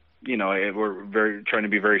were trying to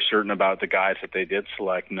be very certain about the guys that they did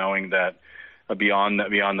select, knowing that beyond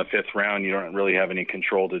the 5th round, you don't really have any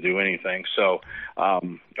control to do anything. So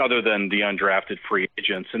other than the undrafted free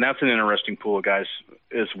agents, and that's an interesting pool of guys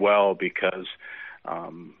as well, because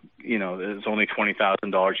there's only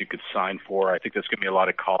 $20,000 you could sign for. I think there's going to be a lot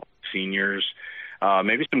of college seniors,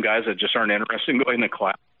 maybe some guys that just aren't interested in going to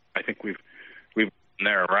class. I think we've been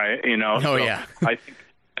there, right? Yeah. I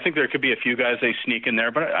think there could be a few guys they sneak in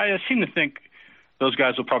there, but I seem to think those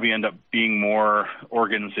guys will probably end up being more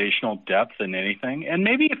organizational depth than anything. And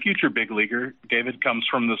maybe a future big leaguer, David, comes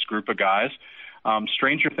from this group of guys.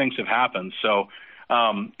 Stranger things have happened. So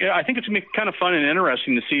I think it's going to be kind of fun and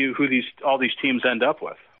interesting to see who all these teams end up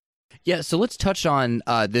with. Yeah, so let's touch on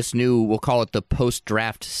this new, we'll call it the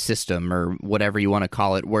post-draft system, or whatever you want to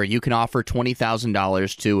call it, where you can offer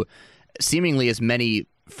 $20,000 to seemingly as many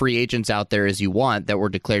free agents out there as you want that were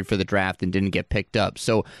declared for the draft and didn't get picked up.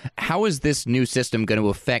 So how is this new system going to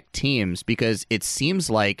affect teams? Because it seems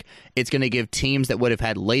like it's going to give teams that would have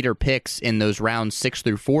had later picks in those rounds 6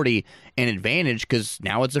 through 40 an advantage, because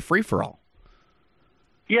now it's a free-for-all.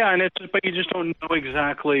 Yeah, but you just don't know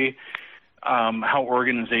exactly how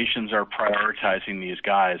organizations are prioritizing these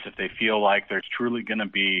guys, if they feel like there's truly going to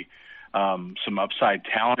be some upside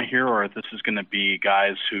talent here, or if this is going to be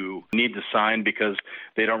guys who need to sign because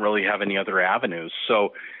they don't really have any other avenues.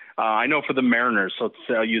 So I know for the Mariners,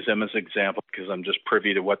 I'll use them as an example because I'm just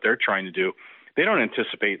privy to what they're trying to do. They don't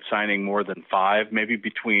anticipate signing more than 5, maybe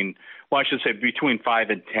between 5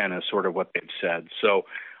 and 10 is sort of what they've said. So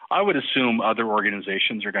I would assume other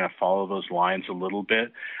organizations are going to follow those lines a little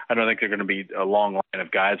bit. I don't think they're going to be a long line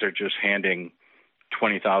of guys that are just handing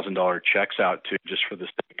 $20,000 checks out to just for the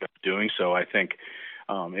sake of doing so. I think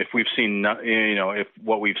if we've seen, if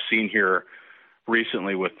what we've seen here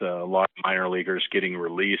recently with a lot of minor leaguers getting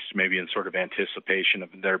released, maybe in sort of anticipation of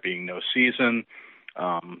there being no season.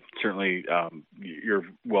 Certainly, you're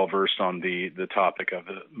well versed on the topic of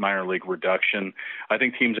the minor league reduction. I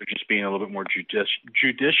think teams are just being a little bit more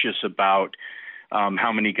judicious about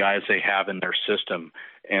how many guys they have in their system.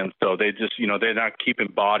 And so they just, they're not keeping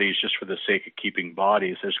bodies just for the sake of keeping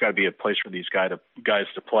bodies. There's got to be a place for these guys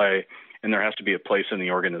to play, and there has to be a place in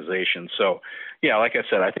the organization. So, yeah, like I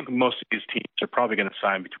said, I think most of these teams are probably going to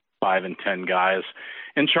sign between 5 and 10 guys,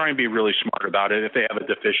 and try and be really smart about it. If they have a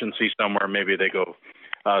deficiency somewhere, maybe they go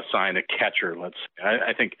sign a catcher.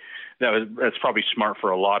 I think that's probably smart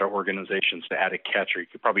for a lot of organizations to add a catcher. You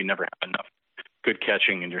could probably never have enough good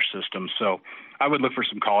catching in your system. So I would look for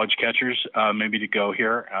some college catchers maybe to go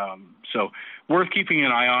here. So worth keeping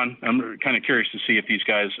an eye on. I'm kind of curious to see if these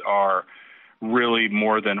guys are really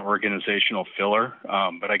more than organizational filler,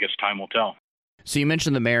 but I guess time will tell. So you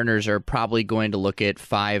mentioned the Mariners are probably going to look at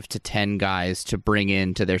 5 to 10 guys to bring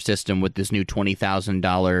into their system with this new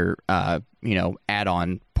 $20,000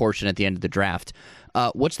 add-on portion at the end of the draft.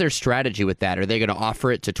 What's their strategy with that? Are they going to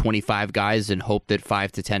offer it to 25 guys and hope that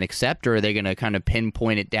 5 to 10 accept, or are they going to kind of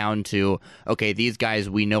pinpoint it down to, okay, these guys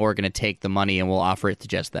we know are going to take the money and we'll offer it to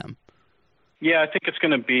just them? Yeah, I think it's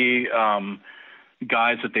going to be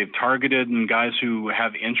guys that they've targeted and guys who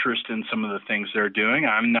have interest in some of the things they're doing.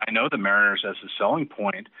 I know the Mariners, as a selling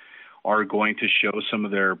point, are going to show some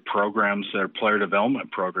of their programs, their player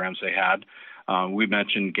development programs they had. We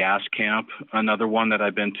mentioned Gas Camp. Another one that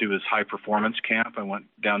I've been to is High Performance Camp. I went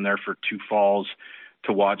down there for 2 falls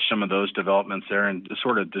to watch some of those developments there and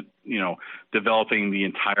sort of, developing the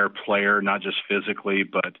entire player, not just physically,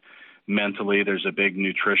 but mentally. There's a big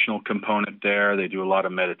nutritional component there. They do a lot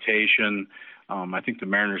of meditation. I think the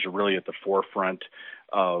Mariners are really at the forefront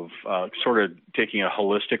of sort of taking a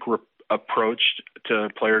holistic approach to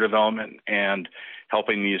player development and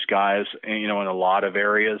helping these guys, in a lot of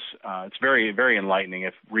areas. It's very, very enlightening.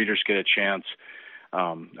 If readers get a chance,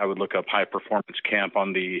 I would look up High Performance Camp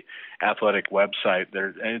on the Athletic website.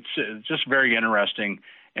 It's just very interesting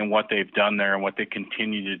in what they've done there and what they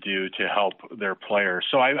continue to do to help their players.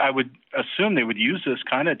 So I would assume they would use this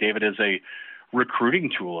kind of, David, as a recruiting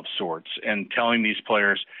tool of sorts, and telling these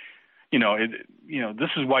players, this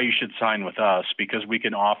is why you should sign with us, because we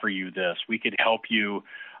can offer you this. We could help you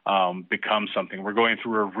become something. We're going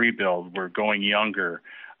through a rebuild. We're going younger.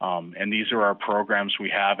 And these are our programs we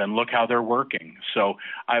have, and look how they're working. So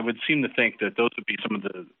I would seem to think that those would be some of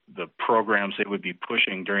the programs they would be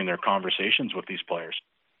pushing during their conversations with these players.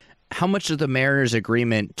 How much does the Mariners'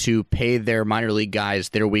 agreement to pay their minor league guys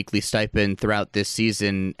their weekly stipend throughout this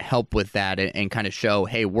season help with that and kind of show,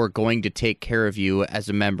 hey, we're going to take care of you as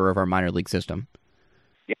a member of our minor league system?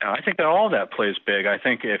 Yeah, I think that all that plays big. I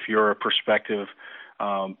think if you're a prospective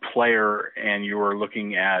player and you are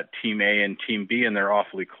looking at Team A and Team B and they're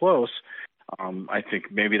awfully close, I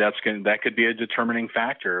think maybe that could be a determining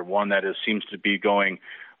factor, one that seems to be going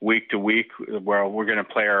week to week, where we're going to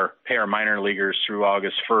pay our minor leaguers through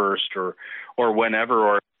August 1st or whenever,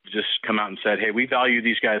 or just come out and said, hey, we value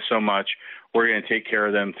these guys so much, we're going to take care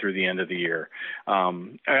of them through the end of the year.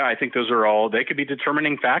 I think those are all, they could be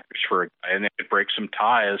determining factors for a guy, and they could break some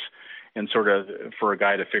ties and sort of for a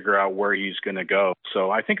guy to figure out where he's going to go. So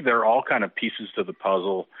I think they're all kind of pieces to the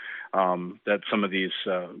puzzle that some of these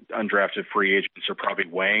undrafted free agents are probably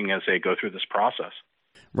weighing as they go through this process.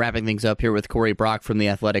 Wrapping things up here with Corey Brock from The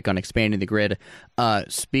Athletic on Expanding the Grid.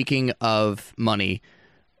 Speaking of money,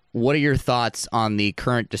 what are your thoughts on the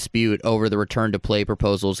current dispute over the return to play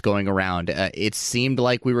proposals going around? It seemed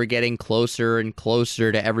like we were getting closer and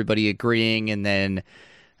closer to everybody agreeing, and then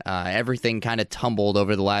everything kind of tumbled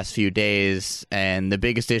over the last few days, and the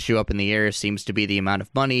biggest issue up in the air seems to be the amount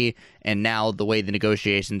of money, and now the way the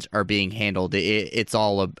negotiations are being handled. It's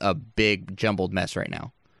all a big jumbled mess right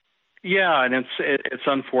now. Yeah, and it's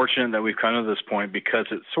unfortunate that we've come to this point, because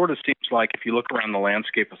it sort of seems like if you look around the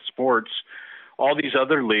landscape of sports, all these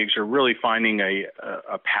other leagues are really finding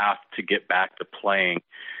a path to get back to playing,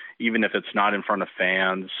 even if it's not in front of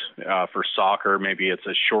fans. For soccer, maybe it's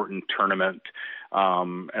a shortened tournament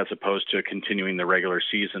as opposed to continuing the regular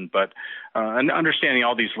season. But and understanding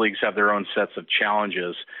all these leagues have their own sets of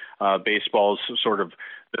challenges. Baseball's sort of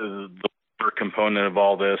the component of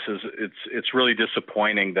all this is it's really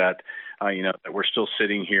disappointing that that we're still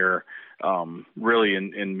sitting here really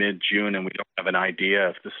in mid-June, and we don't have an idea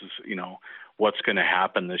if this is what's going to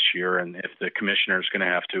happen this year, and if the commissioner is going to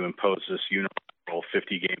have to impose this unilateral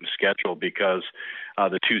 50-game schedule because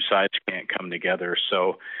the two sides can't come together.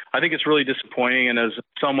 So I think it's really disappointing, and as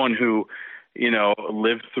someone who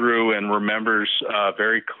lived through and remembers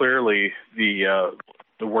very clearly the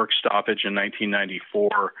work stoppage in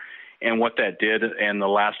 1994 and what that did and the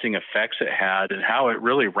lasting effects it had, and how it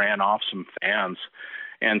really ran off some fans,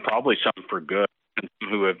 and probably some for good,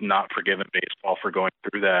 who have not forgiven baseball for going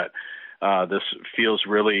through that. This feels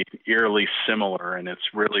really eerily similar, and it's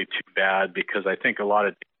really too bad, because I think a lot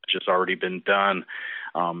of damage has already been done.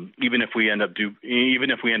 Even if we end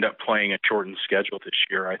up playing a shortened schedule this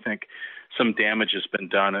year, I think some damage has been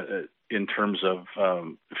done in terms of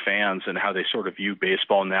fans and how they sort of view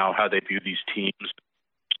baseball now, how they view these teams.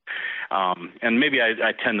 And maybe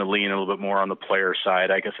I tend to lean a little bit more on the player side.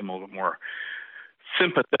 I guess I'm a little bit more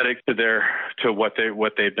sympathetic to what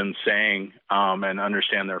they've been saying, and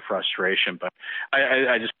understand their frustration. But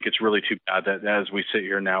I just think it's really too bad that as we sit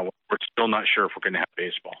here now, we're still not sure if we're going to have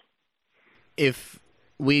baseball. If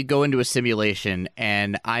we go into a simulation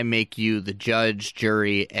and I make you the judge,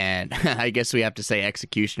 jury, and I guess we have to say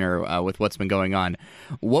executioner with what's been going on,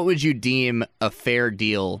 what would you deem a fair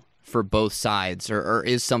deal for both sides, or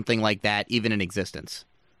is something like that even in existence?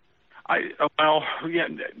 Should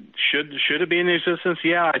it be in existence?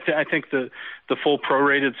 Yeah, I think the full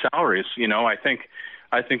prorated salaries. I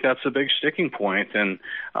think that's a big sticking point, and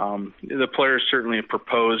the players certainly have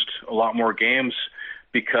proposed a lot more games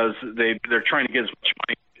because they're trying to get as much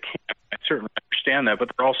money as they can. I certainly understand that,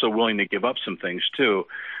 but they're also willing to give up some things too.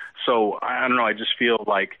 So I don't know. I just feel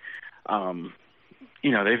like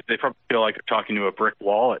they probably feel like they're talking to a brick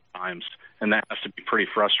wall at times. And that has to be pretty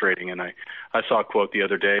frustrating. And I saw a quote the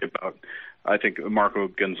other day about, I think Marco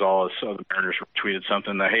Gonzalez of the Mariners tweeted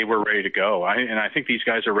something that, hey, we're ready to go. And I think these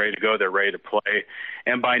guys are ready to go. They're ready to play.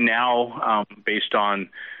 And by now, based on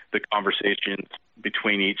the conversations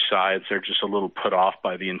between each side, they're just a little put off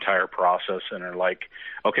by the entire process and are like,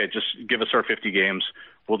 okay, just give us our 50 games.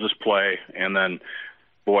 We'll just play. And then,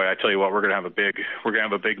 boy, I tell you what, we're going to have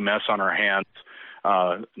a big mess on our hands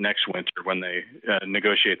next winter when they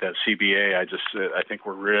negotiate that CBA. I think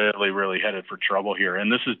we're really, really headed for trouble here.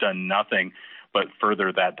 And this has done nothing but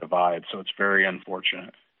further that divide. So it's very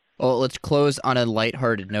unfortunate. Well, let's close on a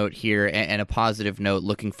lighthearted note here and a positive note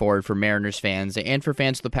looking forward for Mariners fans and for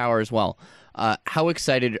fans of the Power as well. How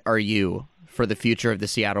excited are you for the future of the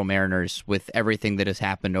Seattle Mariners with everything that has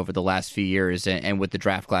happened over the last few years and with the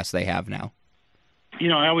draft class they have now?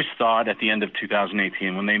 I always thought at the end of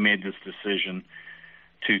 2018 when they made this decision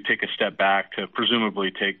to take a step back, to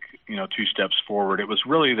presumably take 2 steps forward, it was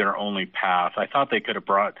really their only path. I thought they could have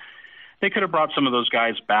brought some of those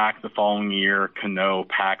guys back the following year, Cano,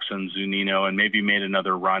 Paxton, Zunino, and maybe made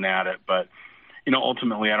another run at it. But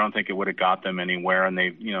ultimately, I don't think it would have got them anywhere, and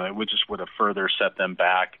it would have further set them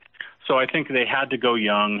back. So I think they had to go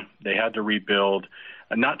young. They had to rebuild,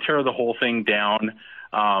 and not tear the whole thing down.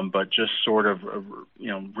 But just sort of,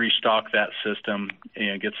 restock that system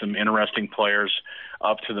and get some interesting players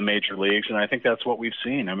up to the major leagues. And I think that's what we've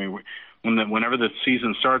seen. I mean, whenever the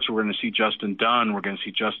season starts, we're going to see Justin Dunn. We're going to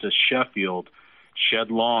see Justice Sheffield, Shed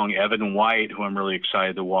Long, Evan White, who I'm really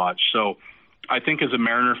excited to watch. So I think as a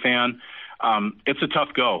Mariner fan, it's a tough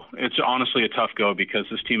go. It's honestly a tough go because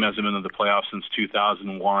this team hasn't been in the playoffs since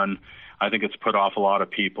 2001. I think it's put off a lot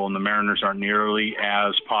of people, and the Mariners aren't nearly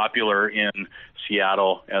as popular in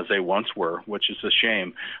Seattle as they once were, which is a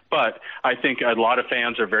shame. But I think a lot of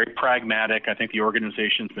fans are very pragmatic. I think the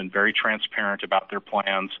organization's been very transparent about their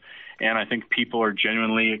plans, and I think people are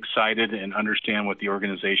genuinely excited and understand what the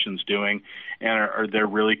organization's doing, and they're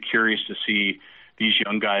really curious to see these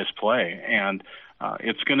young guys play. And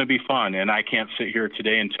it's going to be fun, and I can't sit here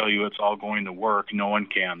today and tell you it's all going to work. No one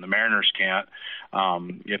can. The Mariners can't.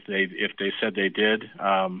 If they said they did,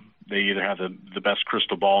 they either have the best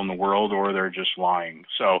crystal ball in the world or they're just lying.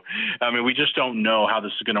 So, I mean, we just don't know how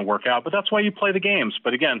this is going to work out. But that's why you play the games.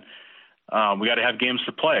 But again, we got to have games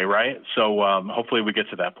to play, right? So hopefully we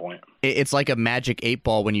get to that point. It's like a magic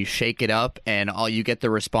 8-ball when you shake it up and all you get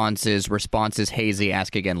the response is hazy,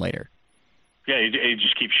 ask again later. Yeah, you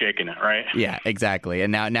just keep shaking it, right? Yeah, exactly.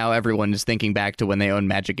 And now everyone is thinking back to when they owned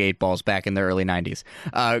Magic 8-balls back in the early 90s.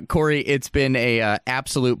 Corey, it's been a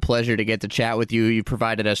absolute pleasure to get to chat with you. You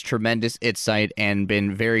provided us tremendous insight and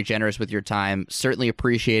been very generous with your time. Certainly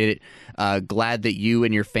appreciate it. Glad that you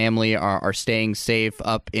and your family are staying safe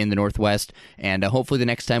up in the Northwest. And hopefully the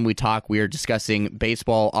next time we talk, we are discussing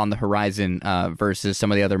baseball on the horizon versus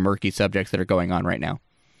some of the other murky subjects that are going on right now.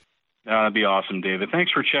 That'd be awesome, David.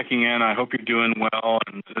 Thanks for checking in. I hope you're doing well,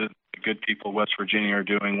 and the good people of West Virginia are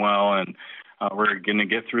doing well, and we're going to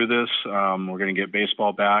get through this. We're going to get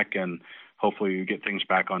baseball back, and hopefully we get things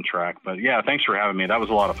back on track. But, yeah, thanks for having me. That was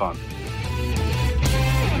a lot of fun.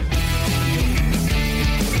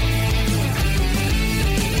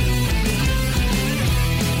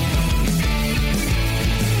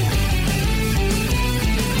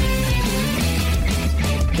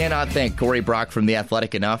 Cannot thank Corey Brock from The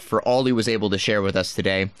Athletic enough for all he was able to share with us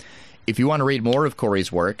today. If you want to read more of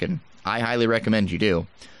Corey's work, and I highly recommend you do,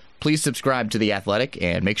 please subscribe to The Athletic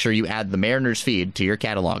and make sure you add the Mariners feed to your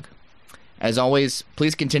catalog. As always,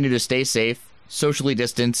 please continue to stay safe, socially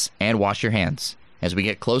distance, and wash your hands as we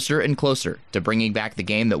get closer and closer to bringing back the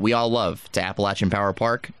game that we all love to Appalachian Power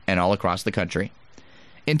Park and all across the country.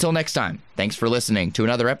 Until next time, thanks for listening to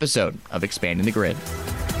another episode of Expanding the Grid.